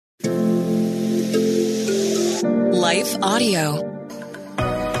Life Audio.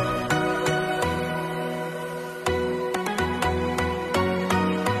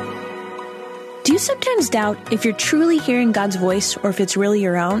 Do you sometimes doubt if you're truly hearing God's voice or if it's really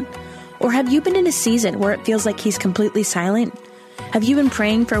your own? Or have you been in a season where it feels like He's completely silent? Have you been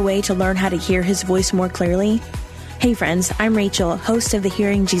praying for a way to learn how to hear His voice more clearly? Hey friends, I'm Rachel, host of the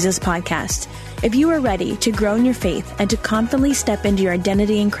Hearing Jesus podcast. If you are ready to grow in your faith and to confidently step into your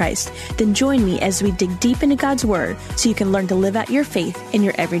identity in Christ, then join me as we dig deep into God's Word so you can learn to live out your faith in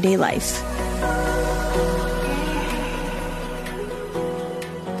your everyday life.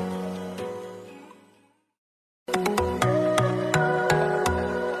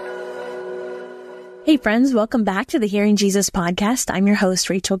 Hey friends, welcome back to the Hearing Jesus podcast. I'm your host,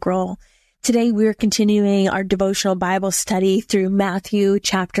 Rachel Grohl. Today we're continuing our devotional Bible study through Matthew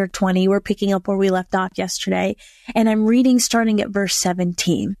chapter 20. We're picking up where we left off yesterday, and I'm reading starting at verse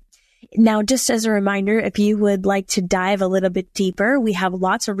 17. Now, just as a reminder, if you would like to dive a little bit deeper, we have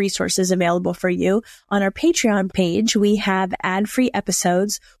lots of resources available for you. On our Patreon page, we have ad-free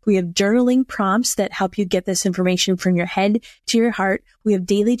episodes. We have journaling prompts that help you get this information from your head to your heart. We have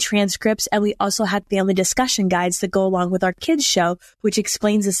daily transcripts, and we also have family discussion guides that go along with our kids show, which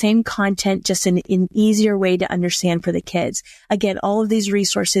explains the same content just in an easier way to understand for the kids. Again, all of these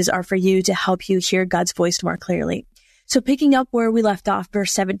resources are for you to help you hear God's voice more clearly. So picking up where we left off,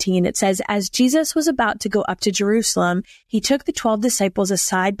 verse 17, it says, "As Jesus was about to go up to Jerusalem, he took the 12 disciples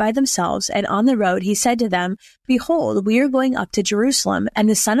aside by themselves, and on the road he said to them, 'Behold, we are going up to Jerusalem, and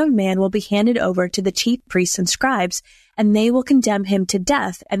the Son of Man will be handed over to the chief priests and scribes, and they will condemn him to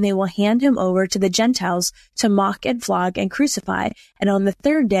death, and they will hand him over to the Gentiles to mock and flog and crucify, and on the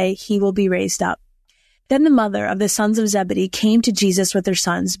third day he will be raised up.' Then the mother of the sons of Zebedee came to Jesus with her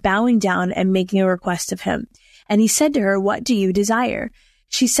sons, bowing down and making a request of him. And he said to her, 'What do you desire?'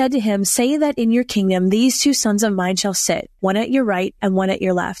 She said to him, 'Say that in your kingdom these two sons of mine shall sit, one at your right and one at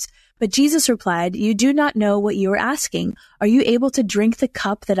your left.' But Jesus replied, 'You do not know what you are asking. Are you able to drink the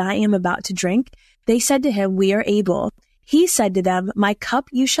cup that I am about to drink?' They said to him, 'We are able.' He said to them, 'My cup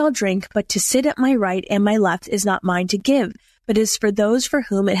you shall drink, but to sit at my right and my left is not mine to give, but is for those for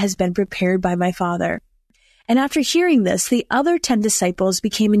whom it has been prepared by my Father.' And after hearing this, the other 10 disciples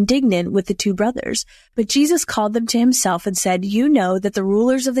became indignant with the two brothers. But Jesus called them to himself and said, 'You know that the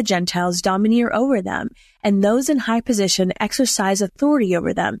rulers of the Gentiles domineer over them, and those in high position exercise authority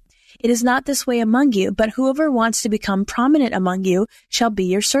over them. It is not this way among you, but whoever wants to become prominent among you shall be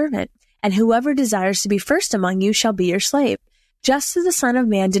your servant, and whoever desires to be first among you shall be your slave. Just as the Son of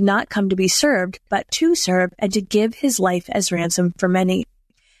Man did not come to be served, but to serve and to give his life as ransom for many.'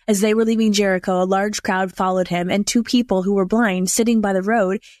 As they were leaving Jericho, a large crowd followed him, and 2 people who were blind, sitting by the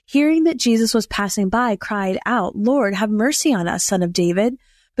road, hearing that Jesus was passing by, cried out, 'Lord, have mercy on us, Son of David.'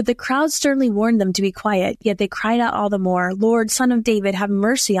 But the crowd sternly warned them to be quiet, yet they cried out all the more, 'Lord, Son of David, have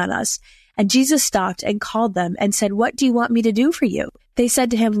mercy on us.' And Jesus stopped and called them and said, 'What do you want me to do for you?' They said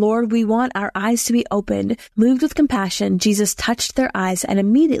to him, 'Lord, we want our eyes to be opened.' Moved with compassion, Jesus touched their eyes, and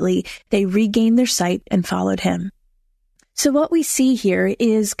immediately they regained their sight and followed him." So what we see here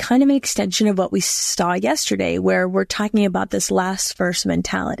is kind of an extension of what we saw yesterday, where we're talking about this last verse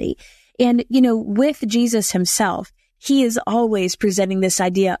mentality. And, with Jesus himself, he is always presenting this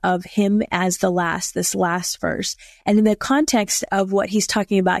idea of him as this last verse. And in the context of what he's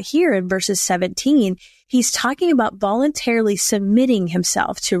talking about here in verses 17, he's talking about voluntarily submitting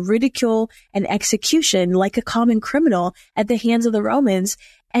himself to ridicule and execution like a common criminal at the hands of the Romans.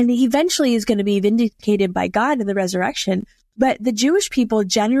 And he eventually is going to be vindicated by God in the resurrection. But the Jewish people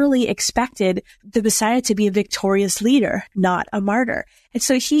generally expected the Messiah to be a victorious leader, not a martyr. And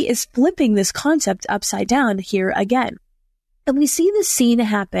so he is flipping this concept upside down here again. And we see this scene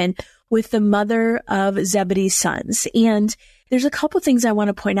happen with the mother of Zebedee's sons. And there's a couple things I want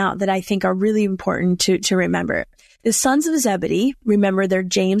to point out that I think are really important to remember. The sons of Zebedee, remember, they're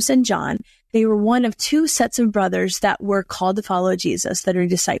James and John. They were one of 2 sets of brothers that were called to follow Jesus, that are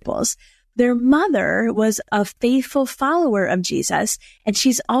disciples. Their mother was a faithful follower of Jesus, and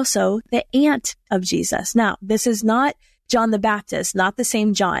she's also the aunt of Jesus. Now, this is not John the Baptist, not the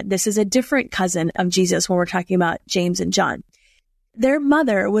same John. This is a different cousin of Jesus when we're talking about James and John. Their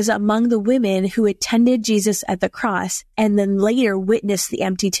mother was among the women who attended Jesus at the cross and then later witnessed the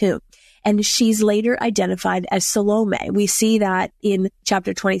empty tomb. And she's later identified as Salome. We see that in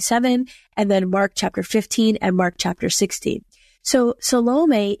chapter 27, and then Mark chapter 15 and Mark chapter 16. So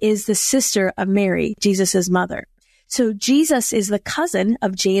Salome is the sister of Mary, Jesus' mother. So Jesus is the cousin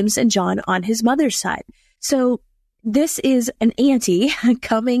of James and John on his mother's side. So this is an auntie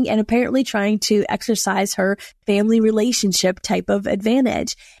coming and apparently trying to exercise her family relationship type of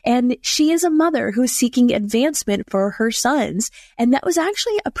advantage. And she is a mother who's seeking advancement for her sons. And that was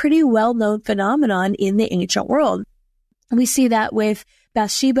actually a pretty well-known phenomenon in the ancient world. We see that with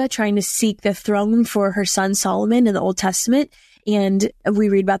Bathsheba trying to seek the throne for her son Solomon in the Old Testament. And we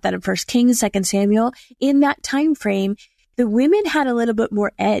read about that in 1 Kings, 2 Samuel. In that time frame, the women had a little bit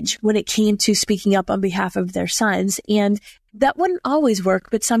more edge when it came to speaking up on behalf of their sons. And that wouldn't always work,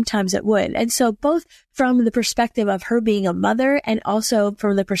 but sometimes it would. And so both from the perspective of her being a mother and also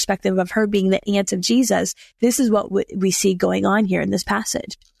from the perspective of her being the aunt of Jesus, this is what we see going on here in this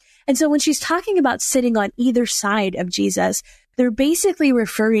passage. And so when she's talking about sitting on either side of Jesus, they're basically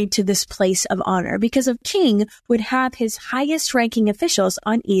referring to this place of honor because a king would have his highest ranking officials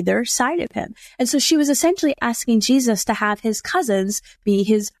on either side of him. And so she was essentially asking Jesus to have his cousins be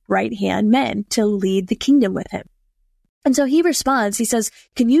his right-hand men to lead the kingdom with him. And so he responds, he says,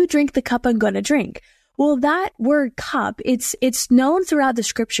 "Can you drink the cup I'm going to drink?" Well, that word cup, it's known throughout the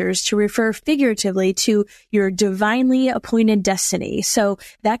scriptures to refer figuratively to your divinely appointed destiny. So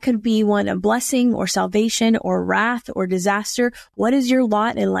that could be one of blessing or salvation or wrath or disaster. What is your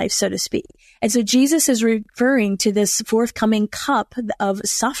lot in life, so to speak? And so Jesus is referring to this forthcoming cup of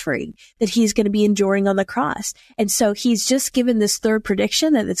suffering that he's going to be enduring on the cross. And so he's just given this third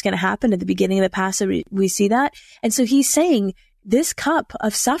prediction that it's going to happen at the beginning of the passage. We see that. And so he's saying, this cup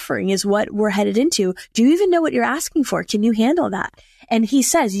of suffering is what we're headed into. Do you even know what you're asking for? Can you handle that? And he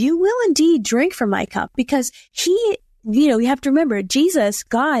says, you will indeed drink from my cup, because you have to remember, Jesus,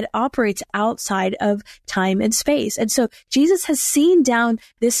 God, operates outside of time and space. And so Jesus has seen down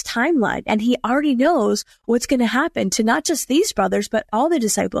this timeline, and he already knows what's going to happen to not just these brothers, but all the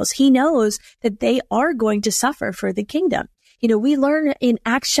disciples. He knows that they are going to suffer for the kingdom. We learn in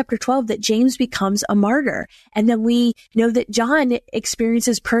Acts chapter 12 that James becomes a martyr. And then we know that John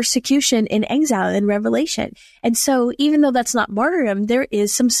experiences persecution in exile in Revelation. And so even though that's not martyrdom, there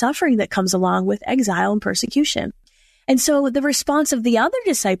is some suffering that comes along with exile and persecution. And so the response of the other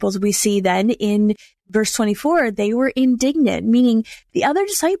disciples we see then in verse 24, they were indignant, meaning the other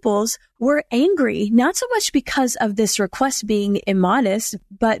disciples were angry, not so much because of this request being immodest,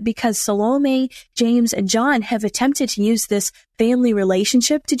 but because Salome, James, and John have attempted to use this family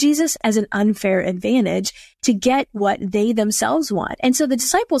relationship to Jesus as an unfair advantage to get what they themselves want. And so the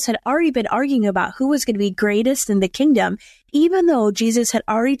disciples had already been arguing about who was going to be greatest in the kingdom, even though Jesus had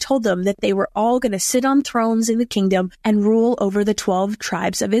already told them that they were all going to sit on thrones in the kingdom and rule over the 12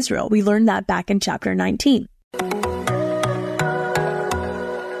 tribes of Israel. We learned that back in chapter 19.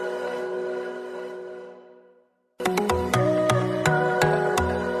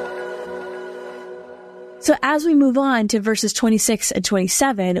 So as we move on to verses 26 and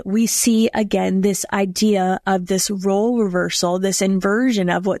 27, we see again this idea of this role reversal, this inversion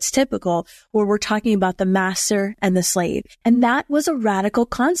of what's typical, where we're talking about the master and the slave. And that was a radical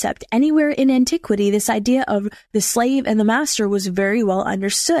concept. Anywhere in antiquity, this idea of the slave and the master was very well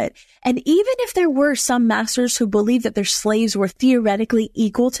understood. And even if there were some masters who believed that their slaves were theoretically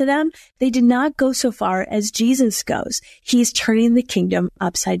equal to them, they did not go so far as Jesus goes. He's turning the kingdom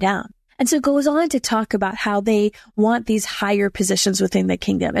upside down. And so it goes on to talk about how they want these higher positions within the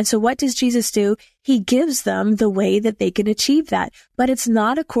kingdom. And so what does Jesus do? He gives them the way that they can achieve that. But it's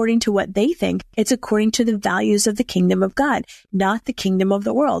not according to what they think. It's according to the values of the kingdom of God, not the kingdom of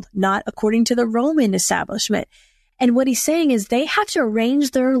the world, not according to the Roman establishment. And what he's saying is they have to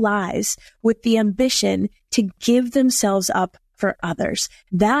arrange their lives with the ambition to give themselves up for others.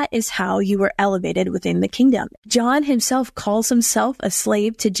 That is how you were elevated within the kingdom. John himself calls himself a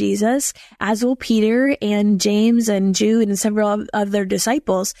slave to Jesus, as will Peter and James and Jude and several of their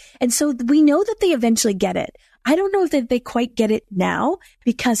disciples. And so we know that they eventually get it. I don't know if they quite get it now,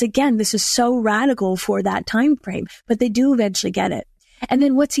 because again, this is so radical for that time frame, but they do eventually get it. And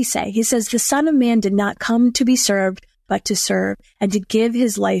then what's he say? He says, the Son of Man did not come to be served, but to serve and to give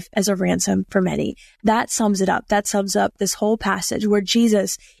his life as a ransom for many. That sums it up. That sums up this whole passage where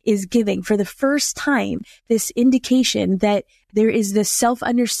Jesus is giving for the first time this indication that there is this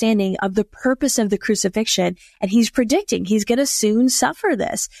self-understanding of the purpose of the crucifixion, and he's predicting he's going to soon suffer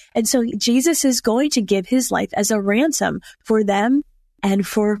this. And so Jesus is going to give his life as a ransom for them and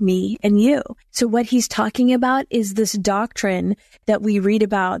for me and you. So what he's talking about is this doctrine that we read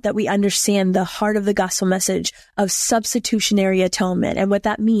about, that we understand the heart of the gospel message of substitutionary atonement. And what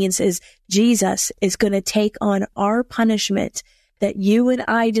that means is Jesus is going to take on our punishment that you and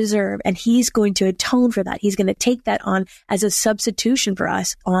I deserve, and he's going to atone for that. He's going to take that on as a substitution for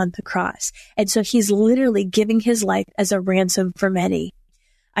us on the cross. And so he's literally giving his life as a ransom for many.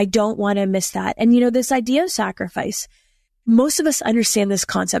 I don't want to miss that. And this idea of sacrifice, most of us understand this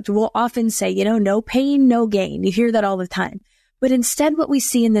concept. We'll often say, no pain, no gain. You hear that all the time. But instead, what we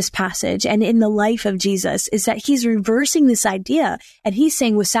see in this passage and in the life of Jesus is that he's reversing this idea. And he's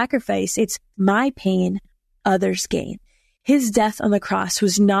saying with sacrifice, it's my pain, others' gain. His death on the cross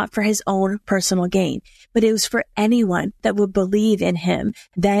was not for his own personal gain, but it was for anyone that would believe in him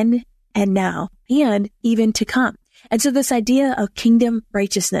then and now and even to come. And so this idea of kingdom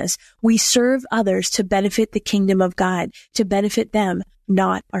righteousness, we serve others to benefit the kingdom of God, to benefit them,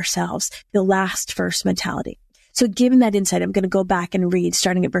 not ourselves. The last first mentality. So given that insight, I'm going to go back and read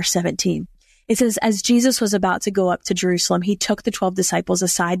starting at verse 17. It says, as Jesus was about to go up to Jerusalem, he took the 12 disciples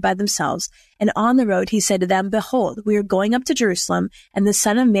aside by themselves. And on the road, he said to them, behold, we are going up to Jerusalem, and the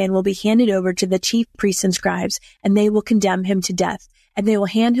Son of Man will be handed over to the chief priests and scribes, and they will condemn him to death. And they will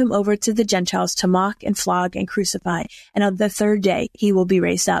hand him over to the Gentiles to mock and flog and crucify. And on the third day, he will be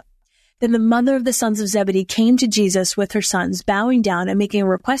raised up. Then the mother of the sons of Zebedee came to Jesus with her sons, bowing down and making a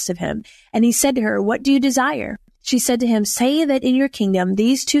request of him. And he said to her, what do you desire? She said to him, say that in your kingdom,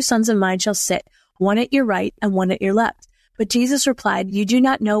 these 2 sons of mine shall sit, one at your right and one at your left. But Jesus replied, you do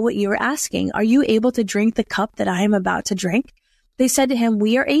not know what you are asking. Are you able to drink the cup that I am about to drink? They said to him,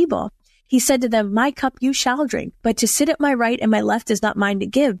 we are able. He said to them, my cup you shall drink, but to sit at my right and my left is not mine to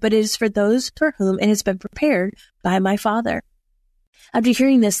give, but it is for those for whom it has been prepared by my Father. After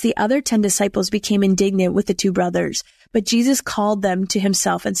hearing this, the other 10 disciples became indignant with the 2 brothers. But Jesus called them to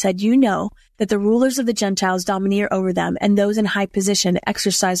himself and said, you know that the rulers of the Gentiles domineer over them, and those in high position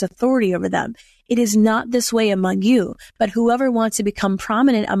exercise authority over them. It is not this way among you, but whoever wants to become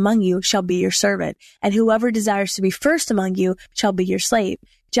prominent among you shall be your servant, and whoever desires to be first among you shall be your slave.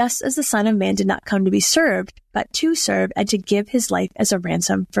 Just as the Son of Man did not come to be served, but to serve and to give his life as a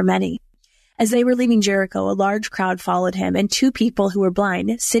ransom for many. As they were leaving Jericho, a large crowd followed him, and 2 people who were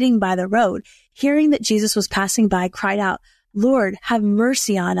blind, sitting by the road, hearing that Jesus was passing by, cried out, Lord, have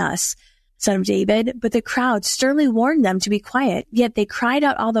mercy on us, Son of David. But the crowd sternly warned them to be quiet. Yet they cried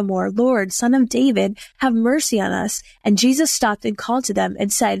out all the more, Lord, Son of David, have mercy on us. And Jesus stopped and called to them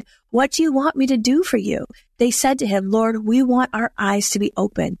and said, what do you want me to do for you? They said to him, Lord, we want our eyes to be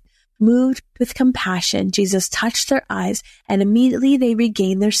opened. Moved with compassion, Jesus touched their eyes, and immediately they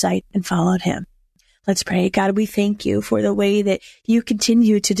regained their sight and followed him. Let's pray. God, we thank you for the way that you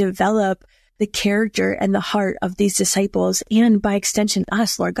continue to develop the character and the heart of these disciples, and by extension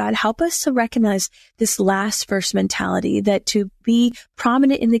us, Lord God. Help us to recognize this last first mentality, that to be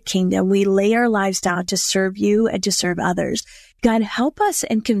prominent in the kingdom, we lay our lives down to serve you and to serve others. God, help us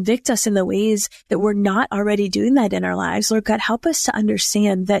and convict us in the ways that we're not already doing that in our lives. Lord God, help us to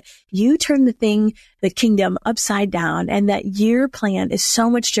understand that you turn the kingdom upside down, and that your plan is so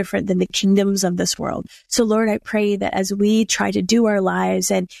much different than the kingdoms of this world. So Lord, I pray that as we try to do our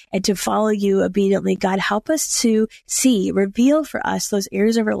lives and to follow you obediently, God, help us to reveal for us those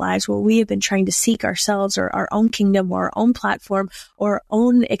areas of our lives where we have been trying to seek ourselves or our own kingdom or our own platform or our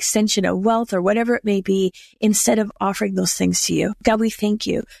own extension of wealth or whatever it may be, instead of offering those things to you. God, we thank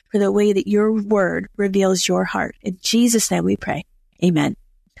you for the way that your word reveals your heart. In Jesus' name we pray. Amen.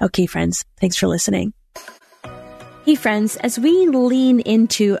 Okay, friends, thanks for listening. Hey, friends, as we lean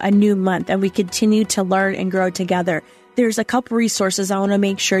into a new month and we continue to learn and grow together, there's a couple resources I want to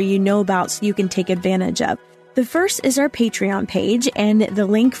make sure you know about so you can take advantage of. The first is our Patreon page, and the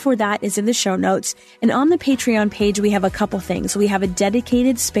link for that is in the show notes. And on the Patreon page, we have a couple things. We have a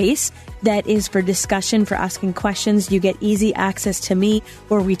dedicated space that is for discussion, for asking questions. You get easy access to me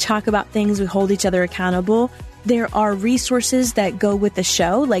where we talk about things, we hold each other accountable. There are resources that go with the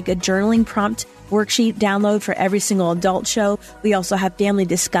show, like a journaling prompt worksheet download for every single adult show. We also have family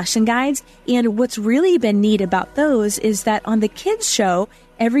discussion guides. And what's really been neat about those is that on the kids show,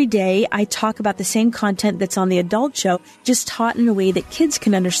 every day I talk about the same content that's on the adult show, just taught in a way that kids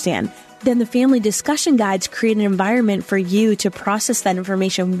can understand. Then the family discussion guides create an environment for you to process that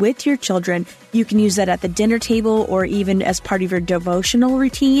information with your children. You can use that at the dinner table or even as part of your devotional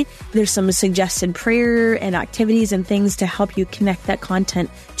routine. There's some suggested prayer and activities and things to help you connect that content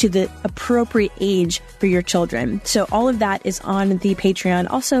to the appropriate age for your children. So all of that is on the Patreon.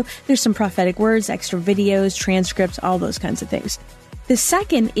 Also, there's some prophetic words, extra videos, transcripts, all those kinds of things. The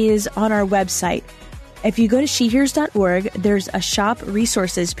second is on our website. If you go to shehears.org, there's a shop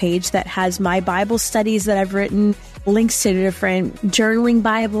resources page that has my Bible studies that I've written, links to different journaling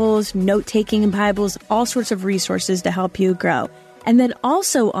Bibles, note-taking Bibles, all sorts of resources to help you grow. And then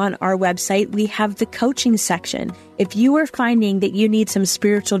also on our website, we have the coaching section. If you are finding that you need some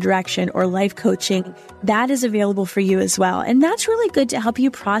spiritual direction or life coaching, that is available for you as well. And that's really good to help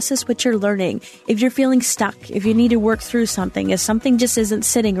you process what you're learning. If you're feeling stuck, if you need to work through something, if something just isn't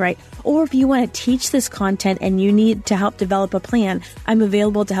sitting right, or if you want to teach this content and you need to help develop a plan, I'm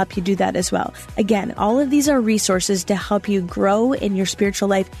available to help you do that as well. Again, all of these are resources to help you grow in your spiritual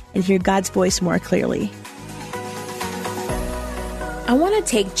life and hear God's voice more clearly. I want to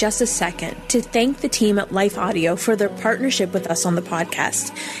take just a second to thank the team at Life Audio for their partnership with us on the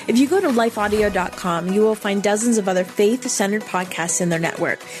podcast. If you go to lifeaudio.com, you will find dozens of other faith-centered podcasts in their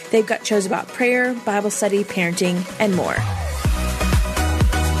network. They've got shows about prayer, Bible study, parenting, and more.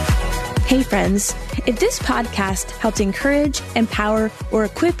 Hey friends, if this podcast helped encourage, empower, or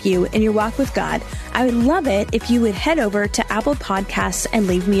equip you in your walk with God, I would love it if you would head over to Apple Podcasts and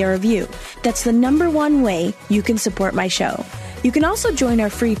leave me a review. That's the number one way you can support my show. You can also join our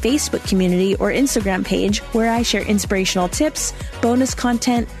free Facebook community or Instagram page where I share inspirational tips, bonus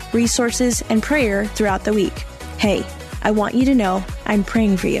content, resources, and prayer throughout the week. Hey, I want you to know I'm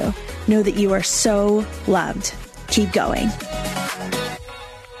praying for you. Know that you are so loved. Keep going.